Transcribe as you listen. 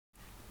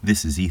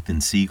This is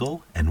Ethan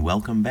Siegel, and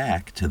welcome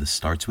back to the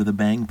Starts With a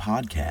Bang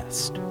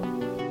podcast.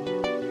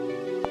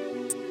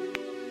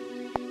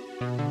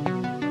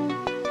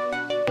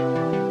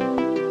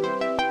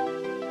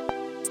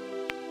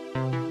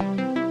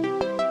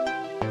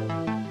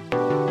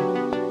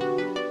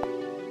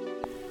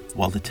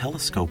 While the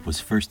telescope was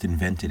first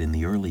invented in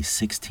the early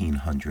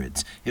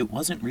 1600s, it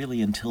wasn't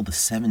really until the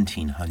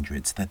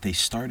 1700s that they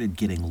started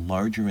getting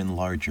larger and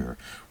larger,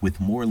 with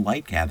more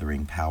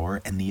light-gathering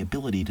power and the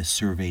ability to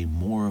survey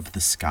more of the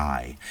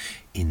sky.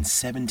 In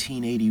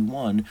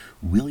 1781,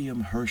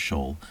 William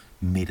Herschel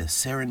made a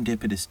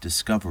serendipitous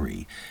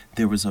discovery.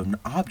 There was an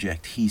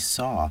object he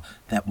saw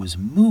that was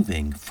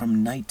moving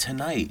from night to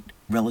night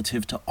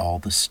relative to all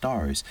the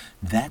stars.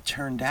 That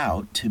turned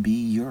out to be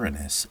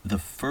Uranus, the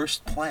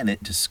first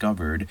planet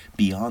discovered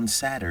beyond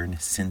Saturn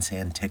since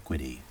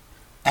antiquity.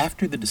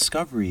 After the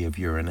discovery of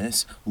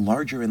Uranus,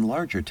 larger and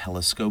larger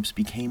telescopes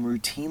became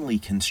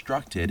routinely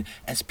constructed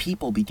as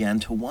people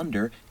began to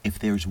wonder if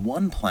there's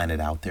one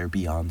planet out there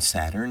beyond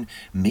Saturn,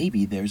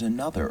 maybe there's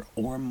another,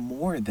 or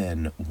more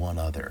than one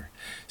other.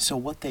 So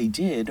what they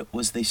did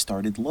was they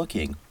started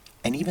looking.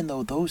 And even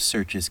though those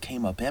searches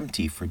came up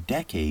empty for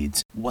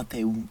decades, what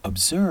they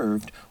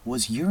observed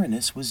was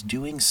Uranus was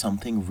doing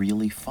something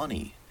really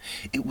funny.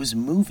 It was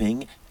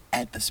moving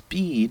at the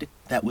speed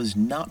that was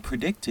not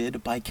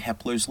predicted by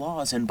Kepler's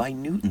laws and by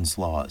Newton's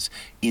laws.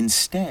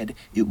 Instead,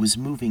 it was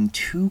moving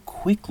too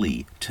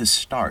quickly to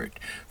start.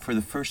 For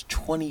the first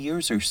 20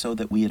 years or so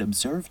that we had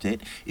observed it,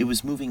 it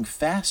was moving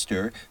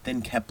faster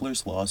than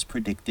Kepler's laws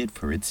predicted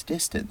for its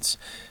distance.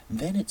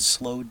 Then it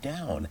slowed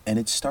down, and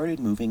it started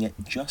moving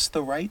at just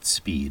the right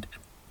speed.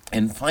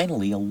 And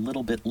finally, a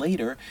little bit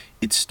later,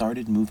 it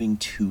started moving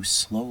too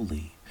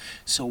slowly.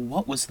 So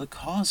what was the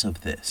cause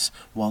of this?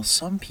 While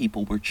some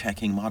people were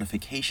checking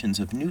modifications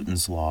of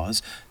Newton's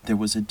laws, there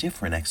was a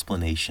different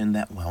explanation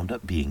that wound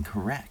up being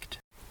correct.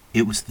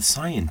 It was the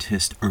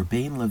scientist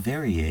Urbain Le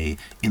Verrier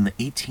in the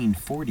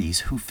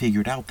 1840s who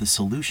figured out the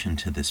solution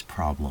to this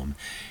problem.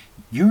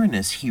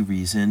 Uranus, he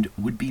reasoned,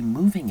 would be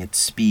moving at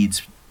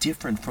speeds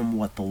different from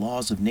what the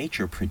laws of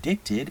nature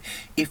predicted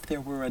if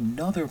there were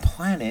another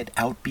planet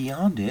out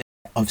beyond it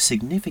of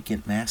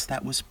significant mass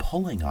that was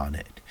pulling on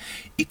it.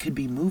 It could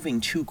be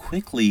moving too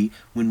quickly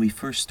when we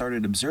first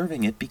started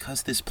observing it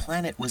because this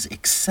planet was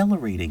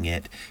accelerating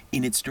it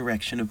in its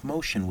direction of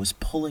motion, was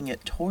pulling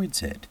it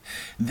towards it.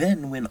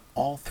 Then when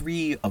all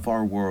three of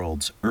our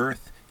worlds,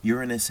 Earth,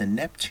 Uranus, and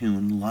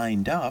Neptune,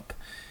 lined up,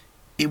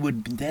 it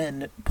would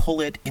then pull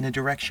it in a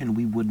direction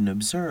we wouldn't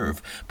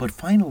observe. But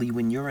finally,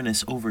 when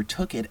Uranus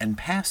overtook it and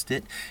passed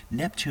it,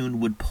 Neptune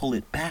would pull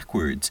it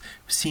backwards,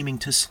 seeming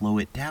to slow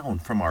it down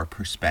from our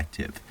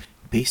perspective.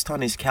 Based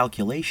on his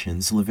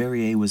calculations, Le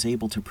Verrier was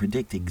able to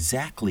predict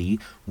exactly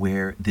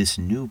where this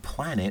new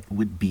planet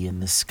would be in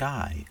the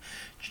sky.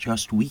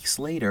 Just weeks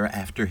later,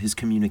 after his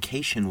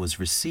communication was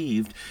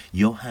received,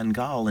 Johann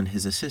Galle and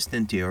his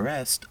assistant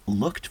d'Arrest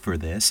looked for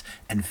this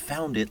and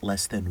found it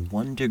less than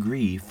 1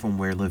 degree from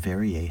where Le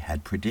Verrier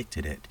had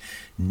predicted it.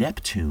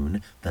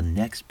 Neptune, the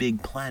next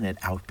big planet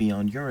out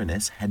beyond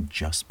Uranus, had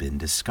just been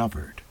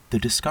discovered. The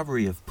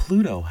discovery of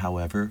Pluto,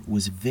 however,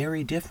 was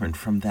very different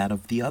from that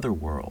of the other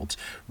worlds.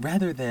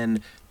 Rather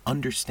than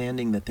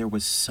understanding that there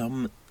was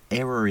some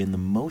error in the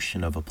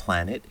motion of a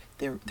planet,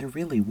 there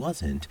really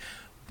wasn't.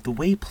 The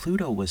way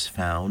Pluto was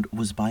found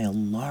was by a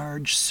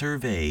large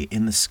survey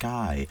in the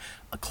sky.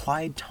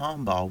 Clyde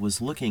Tombaugh was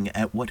looking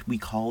at what we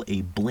call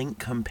a blink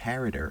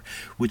comparator,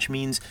 which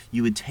means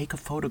you would take a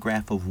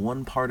photograph of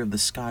one part of the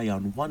sky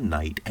on one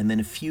night, and then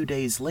a few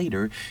days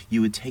later,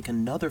 you would take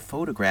another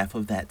photograph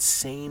of that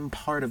same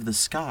part of the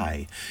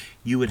sky.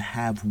 You would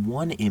have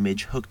one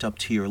image hooked up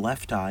to your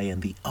left eye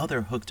and the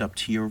other hooked up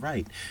to your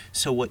right.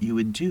 So what you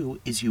would do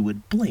is you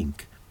would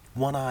blink.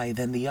 One eye,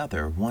 then the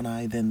other, one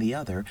eye, then the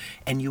other,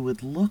 and you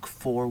would look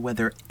for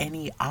whether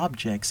any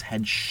objects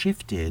had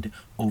shifted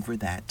over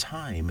that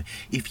time.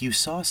 If you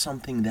saw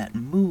something that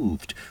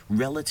moved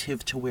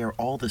relative to where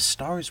all the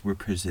stars were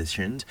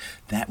positioned,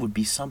 that would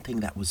be something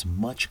that was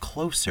much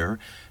closer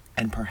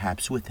and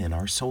perhaps within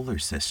our solar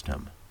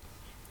system.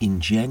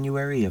 In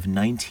January of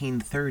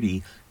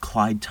 1930,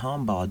 Clyde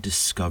Tombaugh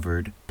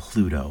discovered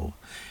Pluto.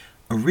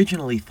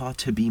 Originally thought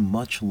to be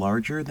much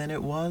larger than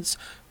it was,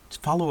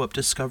 follow-up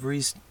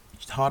discoveries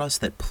taught us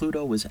that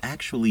Pluto was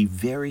actually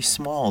very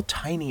small,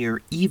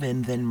 tinier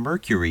even than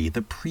Mercury,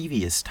 the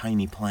previous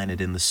tiny planet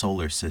in the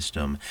solar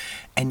system.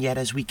 And yet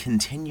as we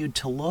continued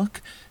to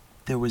look,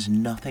 there was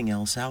nothing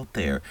else out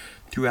there.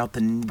 Throughout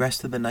the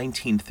rest of the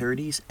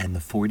 1930s and the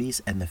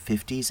 40s and the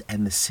 50s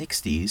and the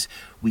 60s,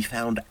 we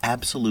found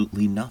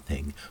absolutely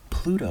nothing.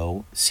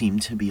 Pluto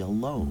seemed to be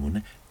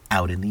alone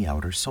out in the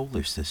outer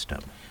solar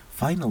system.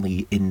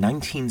 Finally, in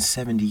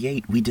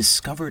 1978, we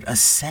discovered a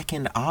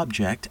second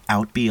object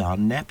out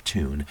beyond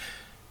Neptune.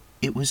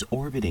 It was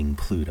orbiting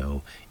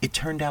Pluto. It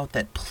turned out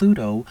that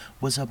Pluto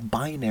was a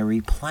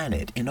binary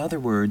planet. In other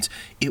words,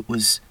 it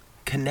was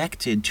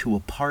connected to a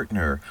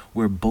partner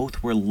where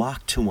both were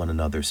locked to one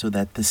another so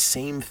that the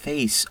same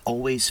face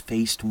always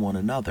faced one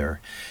another.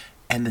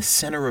 and the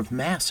center of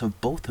mass of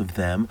both of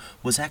them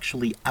was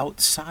actually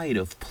outside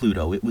of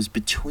Pluto. It was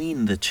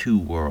between the two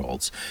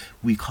worlds.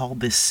 We call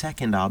this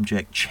second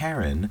object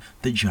Charon,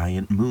 the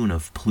giant moon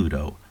of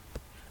Pluto.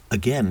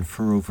 Again,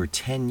 for over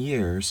 10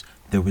 years,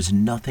 there was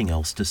nothing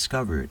else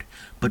discovered.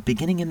 But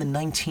beginning in the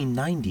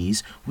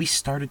 1990s, we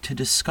started to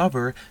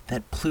discover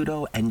that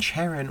Pluto and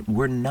Charon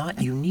were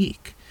not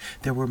unique.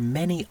 There were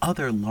many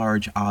other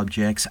large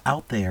objects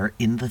out there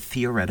in the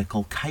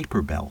theoretical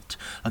Kuiper Belt.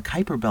 A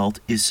Kuiper Belt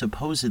is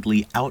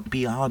supposedly out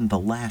beyond the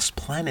last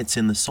planets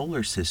in the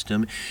solar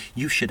system.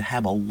 You should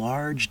have a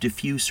large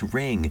diffuse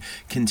ring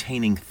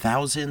containing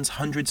thousands,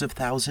 hundreds of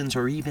thousands,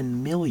 or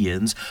even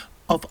millions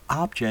of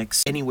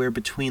objects anywhere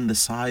between the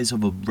size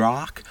of a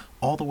rock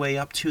all the way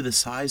up to the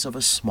size of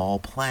a small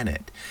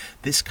planet.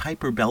 This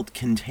Kuiper Belt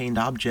contained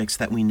objects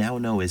that we now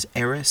know as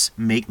Eris,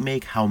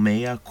 Makemake,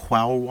 Haumea,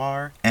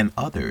 Quaoar, and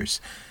others.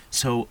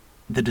 So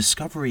the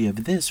discovery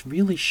of this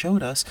really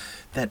showed us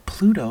that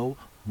Pluto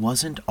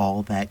wasn't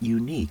all that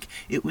unique.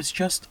 It was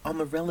just on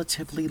the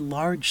relatively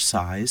large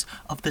size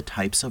of the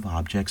types of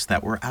objects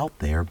that were out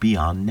there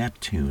beyond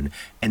Neptune,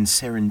 and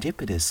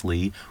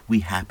serendipitously,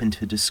 we happened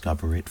to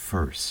discover it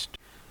first.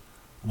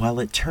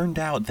 While it turned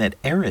out that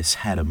Eris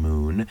had a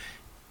moon,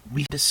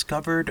 we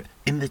discovered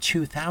in the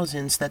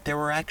 2000s that there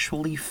were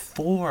actually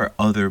 4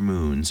 other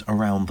moons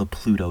around the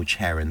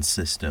Pluto-Charon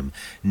system: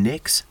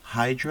 Nix,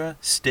 Hydra,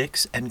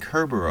 Styx, and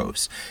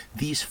Kerberos.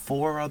 These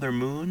 4 other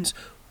moons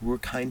were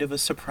kind of a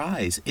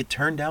surprise. It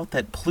turned out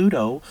that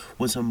Pluto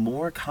was a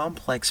more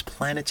complex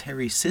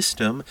planetary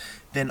system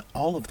than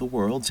all of the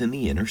worlds in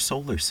the inner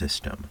solar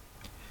system.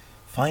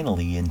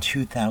 Finally, in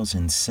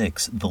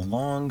 2006, the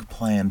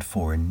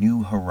long-planned-for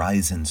New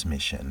Horizons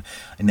mission,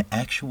 an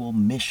actual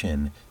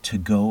mission to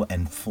go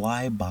and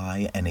fly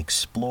by and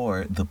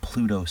explore the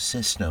Pluto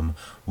system,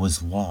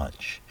 was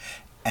launched.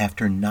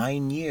 After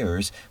 9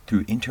 years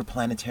through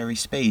interplanetary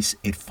space,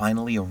 it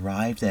finally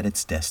arrived at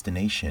its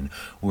destination,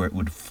 where it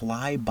would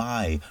fly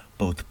by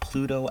both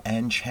Pluto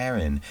and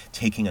Charon,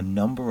 taking a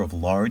number of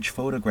large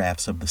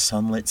photographs of the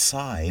sunlit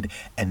side,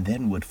 and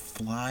then would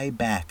fly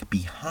back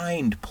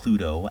behind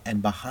Pluto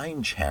and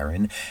behind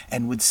Charon,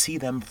 and would see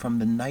them from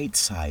the night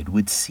side,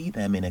 would see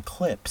them in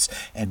eclipse,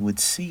 and would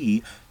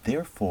see,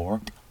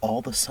 therefore,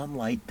 all the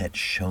sunlight that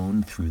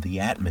shone through the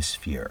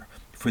atmosphere.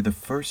 For the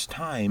first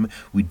time,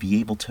 we'd be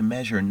able to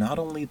measure not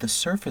only the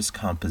surface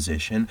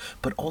composition,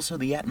 but also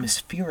the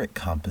atmospheric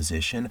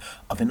composition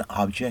of an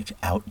object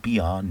out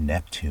beyond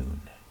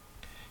Neptune.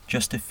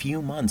 Just a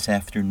few months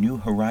after New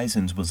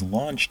Horizons was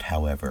launched,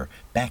 however,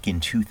 back in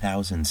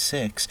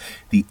 2006,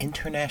 the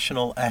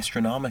International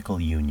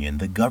Astronomical Union,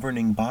 the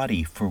governing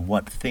body for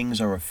what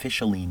things are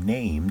officially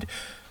named,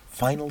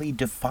 finally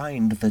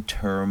defined the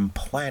term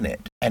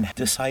planet and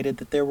decided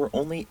that there were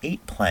only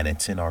 8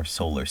 planets in our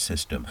solar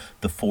system,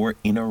 the 4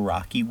 inner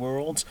rocky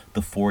worlds,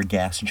 the 4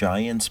 gas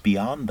giants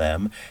beyond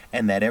them,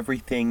 and that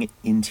everything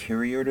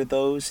interior to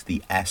those,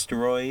 the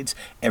asteroids,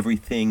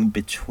 everything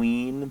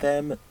between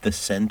them, the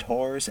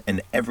centaurs,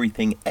 and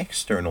everything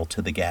external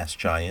to the gas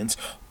giants,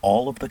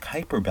 all of the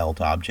Kuiper Belt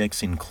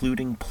objects,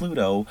 including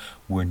Pluto,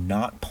 were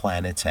not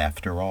planets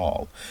after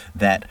all.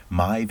 That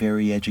my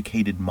very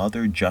educated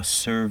mother just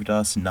served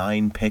us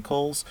 9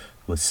 pickles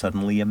was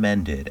suddenly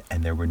amended,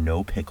 and there were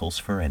no pickles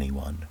for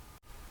anyone.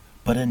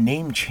 But a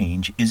name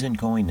change isn't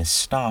going to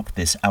stop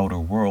this outer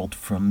world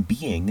from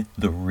being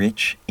the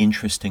rich,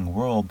 interesting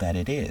world that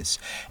it is.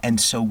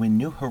 And so when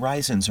New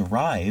Horizons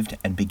arrived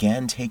and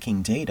began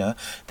taking data,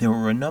 there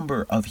were a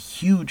number of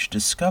huge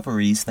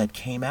discoveries that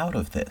came out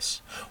of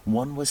this.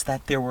 One was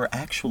that there were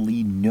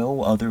actually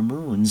no other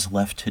moons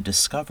left to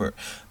discover.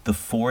 The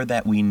 4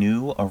 that we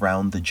knew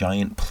around the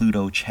giant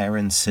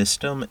Pluto-Charon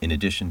system, in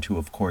addition to,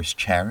 of course,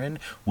 Charon,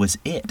 was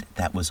it.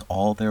 That was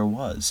all there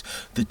was.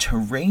 The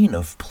terrain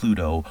of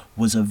Pluto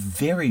was a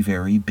very,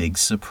 very big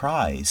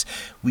surprise.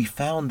 We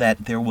found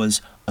that there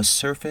was a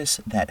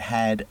surface that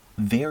had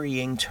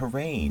varying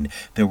terrain.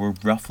 There were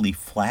roughly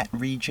flat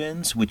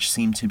regions which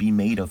seemed to be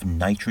made of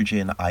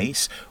nitrogen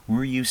ice.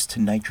 We're used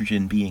to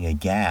nitrogen being a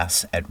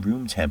gas at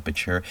room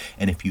temperature,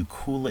 and if you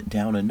cool it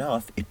down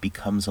enough, it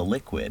becomes a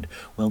liquid.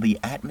 Well, the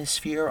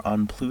atmosphere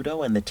on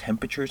Pluto and the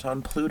temperatures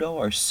on Pluto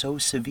are so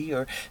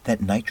severe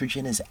that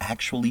nitrogen is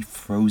actually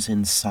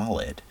frozen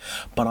solid.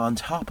 But on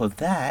top of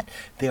that,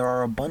 there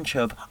are a bunch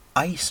of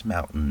ice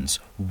mountains.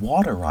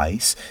 Water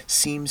ice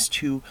seems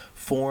to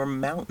form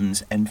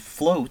mountains and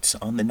floats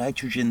on the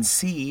nitrogen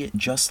sea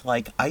just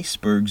like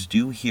icebergs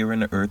do here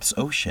in Earth's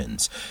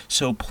oceans.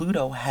 So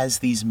Pluto has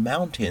these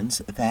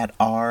mountains that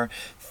are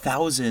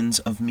thousands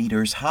of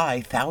meters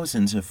high,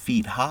 thousands of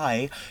feet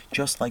high,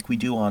 just like we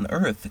do on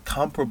Earth,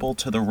 comparable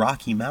to the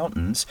Rocky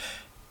Mountains,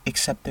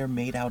 except they're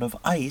made out of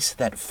ice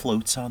that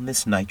floats on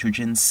this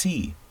nitrogen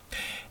sea.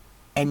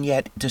 And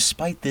yet,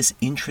 despite this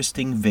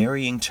interesting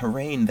varying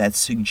terrain that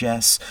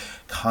suggests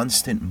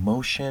constant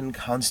motion,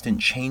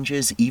 constant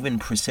changes, even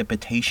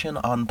precipitation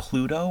on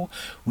Pluto,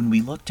 when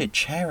we looked at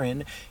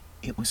Charon,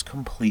 it was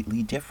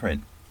completely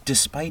different.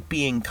 Despite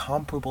being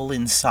comparable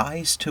in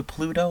size to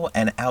Pluto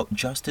and out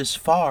just as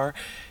far,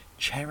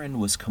 Charon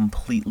was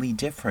completely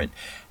different,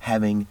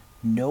 having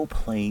no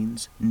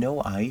plains,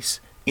 no ice,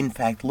 in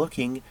fact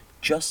looking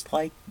just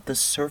like the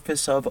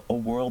surface of a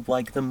world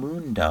like the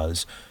moon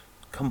does,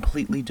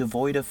 completely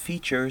devoid of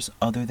features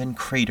other than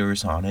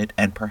craters on it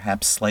and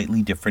perhaps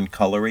slightly different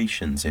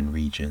colorations in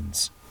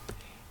regions.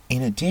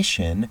 In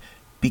addition,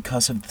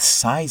 because of the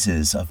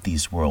sizes of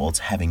these worlds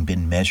having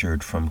been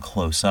measured from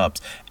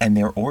close-ups and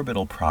their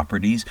orbital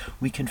properties,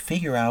 we can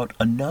figure out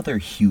another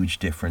huge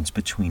difference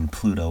between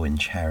Pluto and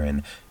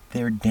Charon: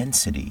 their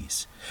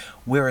densities.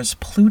 Whereas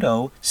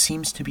Pluto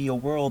seems to be a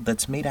world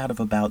that's made out of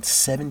about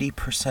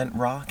 70%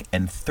 rock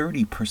and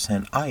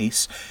 30%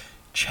 ice,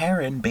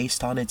 Charon,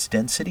 based on its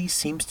density,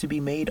 seems to be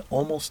made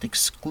almost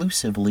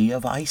exclusively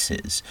of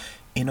ices.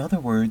 In other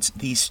words,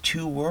 these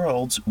two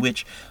worlds,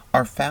 which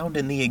are found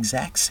in the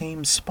exact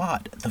same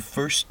spot, the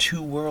first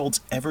two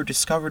worlds ever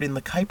discovered in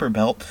the Kuiper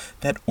Belt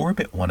that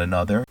orbit one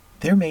another,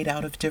 they're made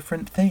out of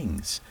different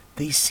things.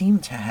 They seem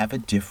to have a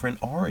different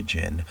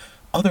origin.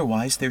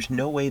 Otherwise, there's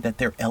no way that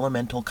their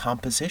elemental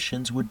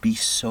compositions would be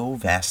so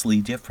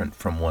vastly different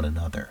from one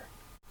another.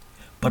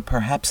 But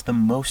perhaps the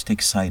most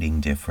exciting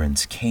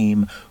difference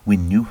came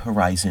when New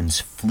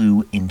Horizons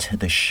flew into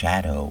the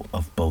shadow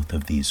of both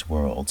of these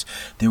worlds.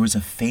 There was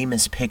a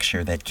famous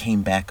picture that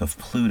came back of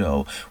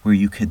Pluto where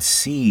you could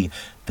see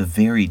the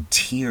varied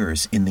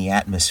tiers in the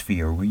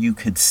atmosphere, where you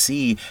could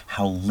see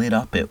how lit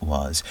up it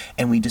was.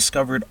 And we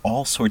discovered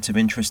all sorts of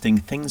interesting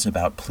things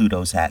about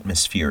Pluto's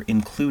atmosphere,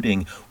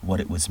 including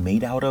what it was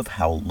made out of,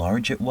 how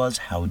large it was,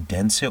 how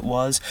dense it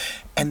was,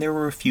 and there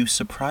were a few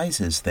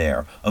surprises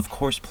there. Of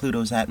course,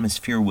 Pluto's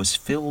atmosphere was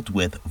filled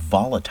with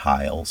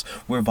volatiles,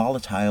 where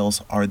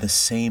volatiles are the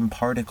same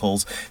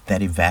particles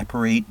that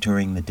evaporate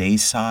during the day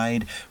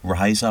side,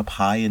 rise up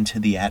high into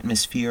the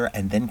atmosphere,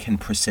 and then can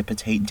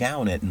precipitate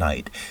down at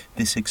night.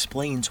 This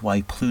explains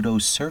why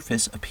Pluto's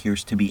surface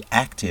appears to be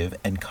active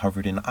and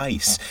covered in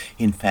ice.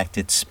 In fact,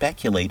 it's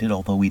speculated,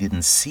 although we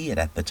didn't see it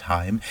at the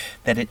time,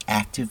 that it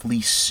actively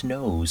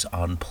snows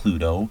on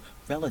Pluto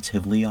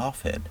relatively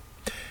often.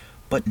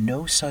 But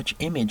no such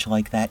image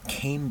like that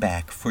came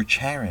back for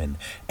Charon,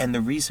 and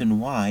the reason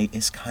why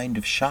is kind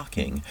of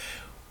shocking.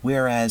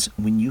 Whereas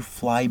when you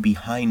fly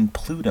behind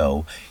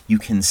Pluto, you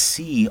can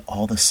see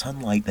all the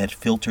sunlight that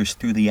filters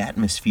through the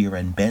atmosphere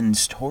and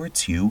bends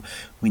towards you.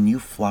 When you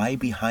fly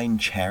behind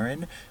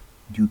Charon,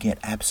 you get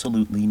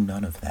absolutely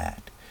none of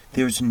that.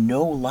 There's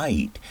no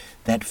light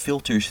that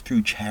filters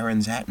through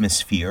Charon's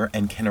atmosphere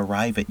and can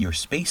arrive at your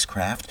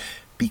spacecraft,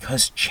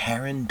 because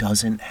Charon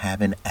doesn't have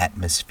an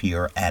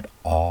atmosphere at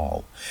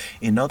all.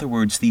 In other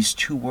words, these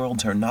two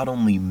worlds are not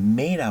only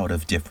made out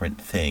of different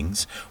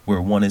things,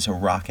 where one is a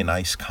rock and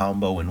ice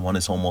combo and one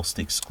is almost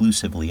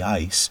exclusively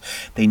ice,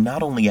 they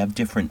not only have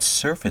different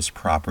surface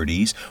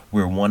properties,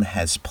 where one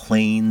has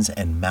plains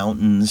and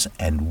mountains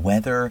and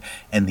weather,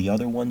 and the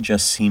other one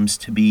just seems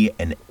to be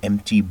an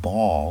empty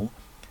ball.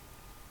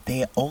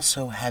 They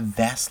also have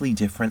vastly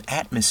different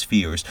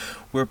atmospheres,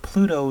 where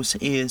Pluto's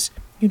is,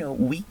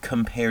 weak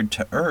compared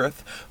to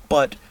Earth,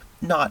 but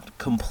not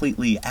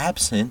completely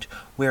absent,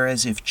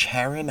 whereas if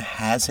Charon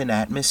has an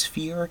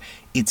atmosphere,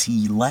 it's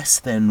less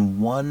than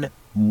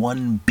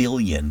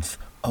 1/1,000,000th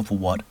of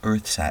what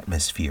Earth's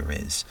atmosphere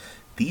is.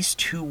 These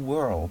two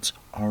worlds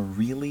are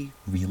really,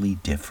 really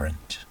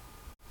different.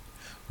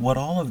 What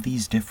all of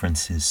these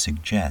differences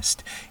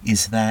suggest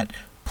is that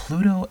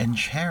Pluto and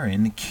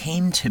Charon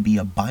came to be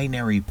a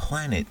binary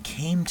planet,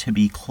 came to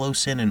be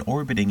close in and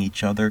orbiting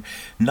each other,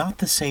 not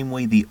the same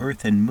way the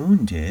Earth and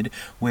Moon did,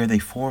 where they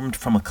formed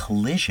from a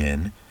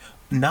collision,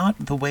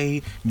 not the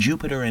way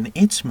Jupiter and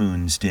its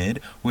moons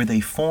did, where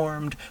they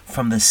formed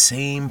from the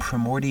same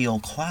primordial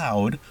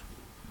cloud,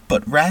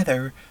 but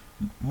rather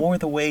more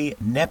the way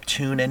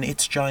Neptune and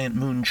its giant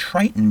moon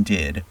Triton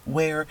did,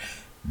 where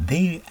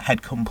they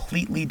had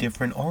completely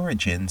different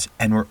origins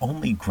and were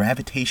only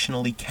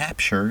gravitationally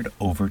captured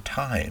over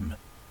time.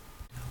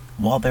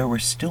 While there were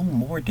still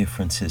more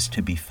differences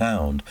to be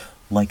found,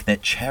 like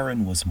that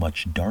Charon was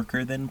much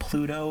darker than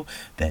Pluto,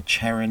 that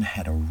Charon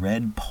had a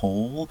red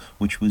pole,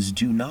 which was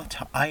due not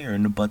to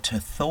iron but to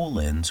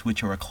tholins,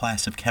 which are a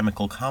class of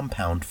chemical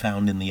compound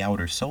found in the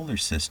outer solar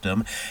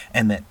system,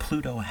 and that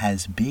Pluto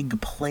has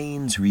big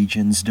plains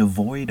regions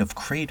devoid of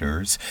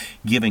craters,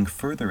 giving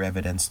further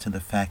evidence to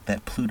the fact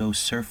that Pluto's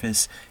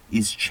surface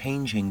is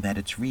changing, that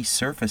it's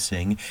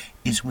resurfacing,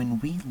 is when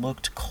we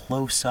looked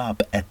close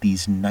up at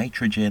these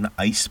nitrogen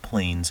ice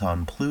plains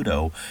on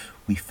Pluto,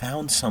 we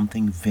found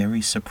something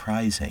very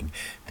surprising.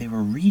 There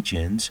were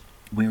regions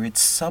where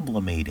it's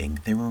sublimating.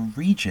 There were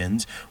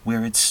regions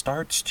where it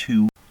starts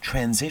to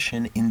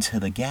transition into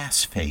the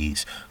gas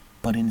phase.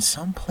 But in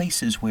some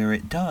places where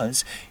it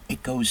does,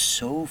 it goes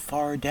so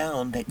far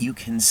down that you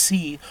can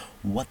see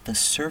what the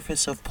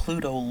surface of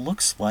Pluto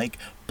looks like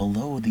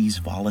below these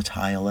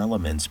volatile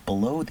elements,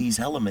 below these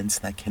elements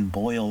that can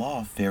boil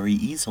off very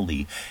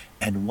easily.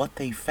 And what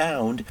they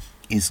found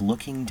is,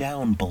 looking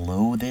down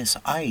below this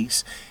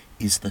ice,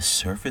 is the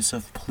surface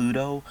of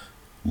Pluto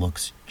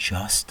looks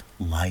just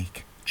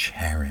like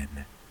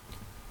Charon.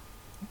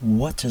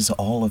 What does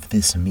all of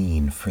this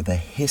mean for the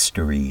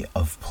history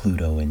of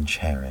Pluto and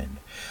Charon?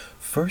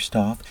 First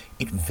off,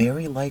 it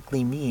very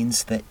likely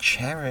means that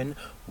Charon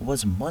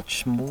was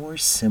much more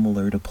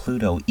similar to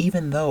Pluto,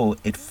 even though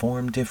it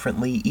formed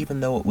differently, even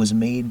though it was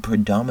made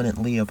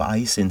predominantly of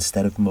ice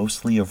instead of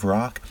mostly of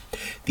rock.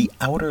 The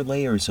outer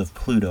layers of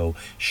Pluto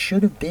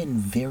should have been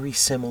very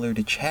similar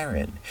to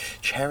Charon.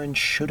 Charon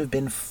should have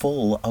been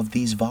full of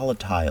these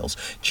volatiles.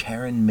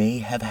 Charon may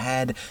have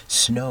had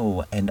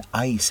snow and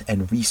ice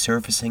and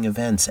resurfacing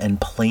events and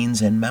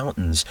plains and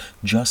mountains,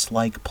 just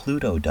like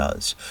Pluto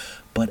does.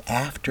 But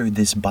after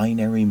this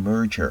binary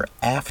merger,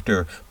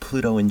 after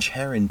Pluto and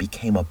Charon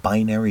became a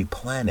binary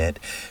planet,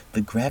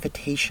 the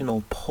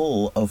gravitational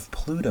pull of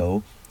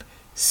Pluto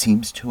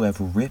seems to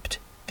have ripped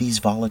these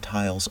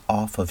volatiles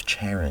off of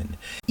Charon.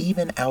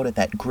 Even out at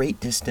that great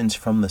distance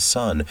from the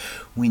sun,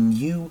 when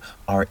you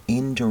are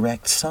in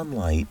direct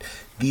sunlight,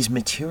 these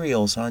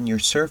materials on your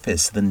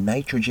surface, the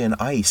nitrogen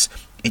ice,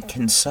 it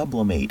can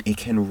sublimate, it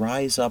can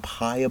rise up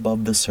high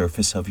above the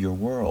surface of your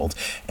world.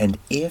 And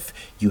if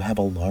you have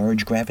a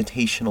large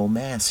gravitational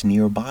mass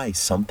nearby,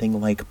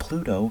 something like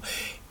Pluto,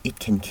 it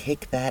can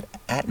kick that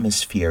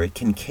atmosphere, it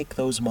can kick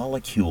those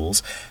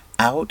molecules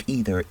out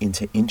either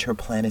into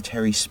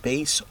interplanetary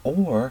space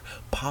or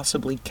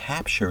possibly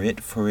capture it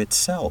for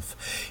itself.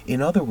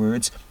 In other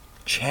words,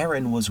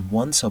 Charon was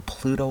once a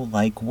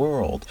Pluto-like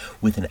world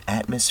with an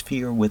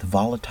atmosphere with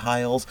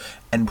volatiles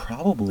and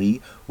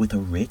probably with a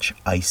rich,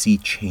 icy,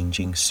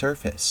 changing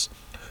surface.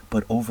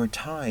 But over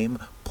time,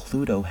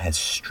 Pluto has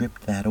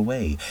stripped that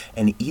away,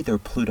 and either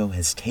Pluto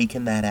has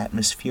taken that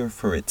atmosphere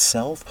for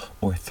itself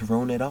or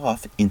thrown it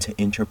off into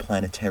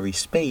interplanetary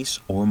space,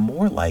 or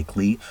more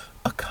likely,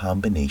 a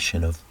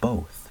combination of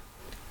both.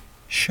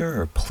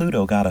 Sure,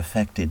 Pluto got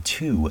affected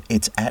too.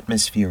 Its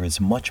atmosphere is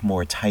much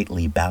more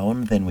tightly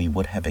bound than we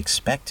would have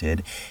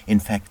expected. In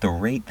fact, the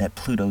rate that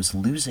Pluto's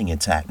losing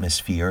its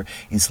atmosphere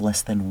is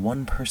less than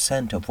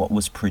 1% of what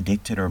was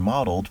predicted or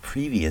modeled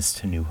previous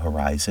to New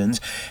Horizons,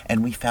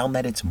 and we found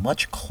that it's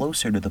much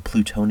closer to the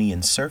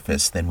Plutonian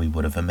surface than we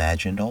would have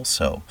imagined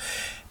also.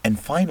 And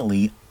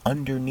finally,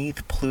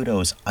 underneath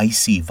Pluto's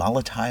icy,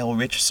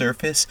 volatile-rich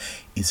surface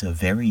is a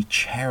very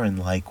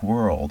Charon-like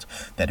world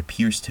that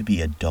appears to be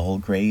a dull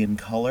gray in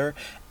color,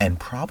 and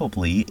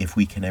probably, if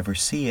we can ever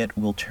see it,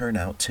 will turn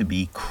out to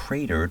be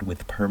cratered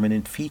with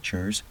permanent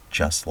features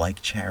just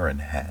like Charon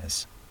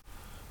has.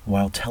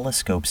 While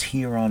telescopes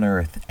here on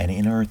Earth and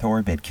in Earth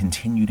orbit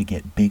continue to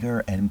get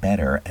bigger and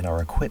better and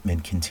our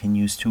equipment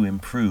continues to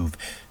improve,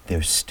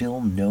 there's still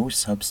no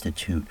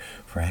substitute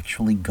for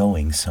actually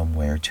going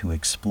somewhere to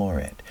explore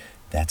it.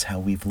 That's how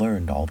we've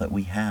learned all that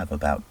we have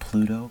about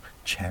Pluto,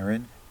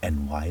 Charon,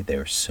 and why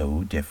they're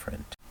so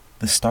different.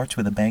 The Starts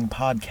With a Bang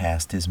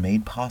podcast is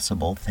made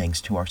possible thanks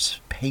to our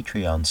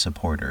Patreon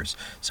supporters,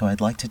 so I'd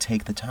like to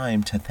take the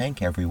time to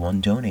thank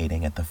everyone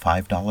donating at the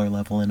 $5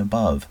 level and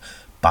above: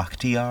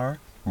 Bakhtiar,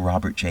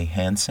 Robert J.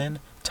 Hansen,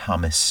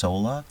 Thomas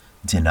Sola,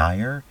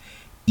 Denier,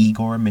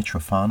 Igor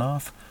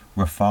Mitrofanov,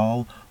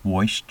 Rafal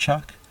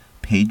Wojciechuk,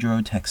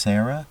 Pedro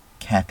Texera,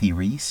 Kathy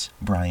Reese,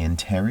 Brian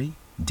Terry,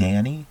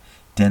 Danny,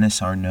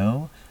 Dennis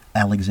Arnaud,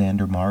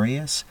 Alexander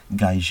Marius,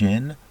 Guy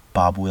Jin,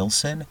 Bob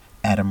Wilson,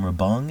 Adam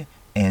Rabung,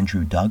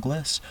 Andrew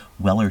Douglas,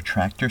 Weller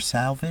Tractor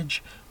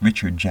Salvage,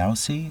 Richard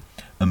Jousey,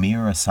 Amir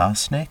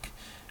Asasnik,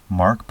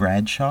 Mark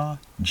Bradshaw,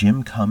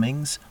 Jim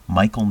Cummings,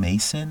 Michael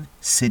Mason,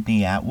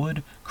 Sidney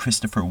Atwood,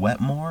 Christopher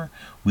Wetmore,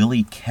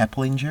 Willie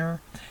Keplinger,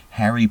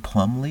 Harry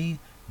Plumley,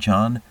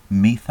 John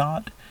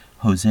Methot,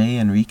 Jose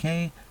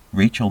Enrique,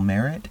 Rachel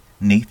Merritt,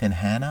 Nathan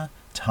Hanna,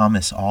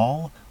 Thomas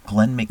All,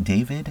 Glenn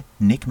McDavid,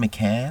 Nick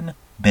McCann,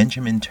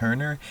 Benjamin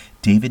Turner,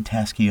 David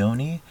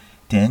Taschioni,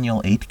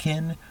 Daniel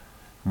Aitken,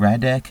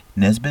 Radek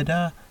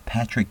Nesbida,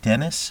 Patrick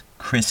Dennis,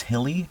 Chris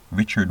Hilly,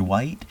 Richard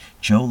White,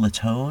 Joe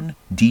Latone,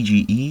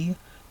 DGE,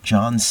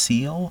 John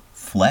Seal,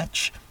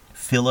 Fletch,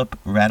 Philip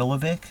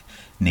Radulovic,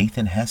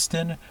 Nathan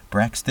Heston,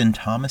 Braxton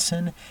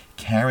Thomason,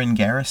 Karen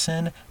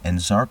Garrison, and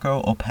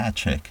Zarko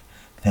Opachik.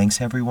 Thanks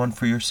everyone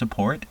for your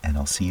support, and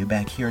I'll see you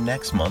back here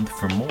next month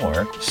for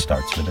more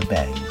Starts With a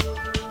Bang.